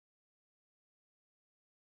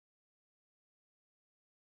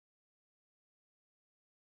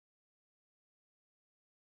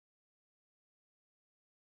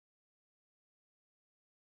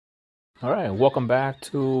All right, welcome back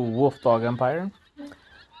to Wolf Dog Empire.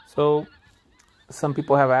 So, some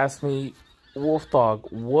people have asked me, Wolf Dog,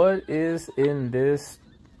 what is in this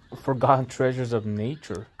Forgotten Treasures of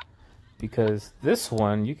Nature? Because this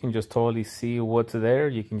one, you can just totally see what's there.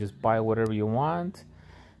 You can just buy whatever you want.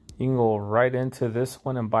 You can go right into this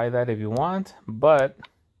one and buy that if you want. But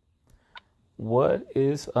what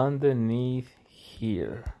is underneath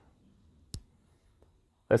here?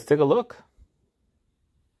 Let's take a look.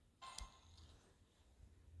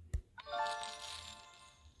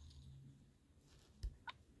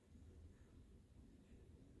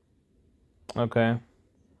 Okay.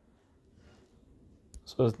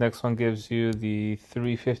 So this next one gives you the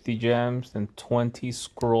 350 gems and 20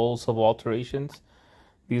 scrolls of alterations.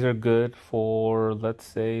 These are good for, let's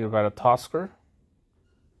say, Ratatoskr,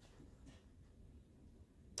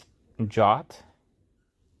 Jot,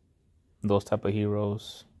 those type of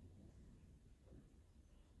heroes.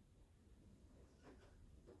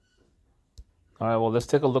 All right, well, let's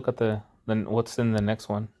take a look at the what's in the next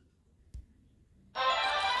one.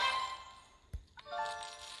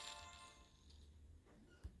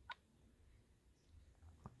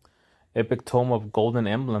 Epic Tome of Golden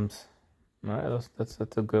Emblems. All right,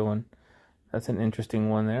 that's a good one. That's an interesting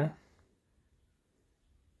one there.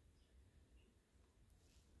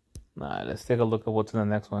 All right, let's take a look at what's in the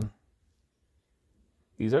next one.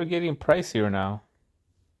 These are getting pricier now.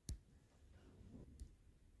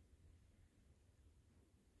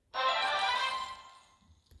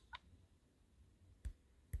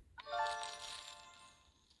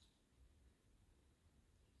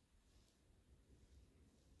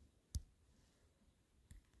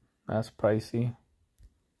 That's pricey.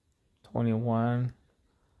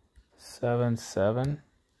 21.77.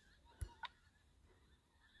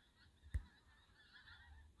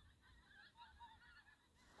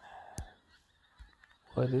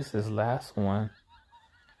 What is this last one?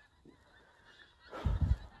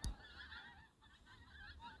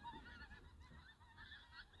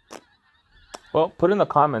 Well, put in the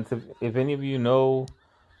comments if any of you know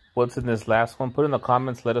what's in this last one. Put in the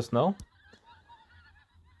comments, let us know.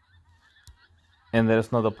 And let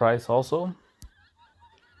us know the price also.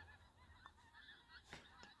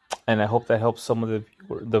 And I hope that helps some of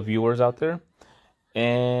the viewers out there.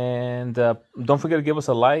 And don't forget to give us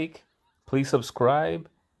a like. Please subscribe.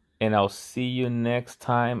 And I'll see you next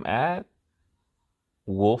time at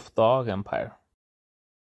Wolf Dog Empire.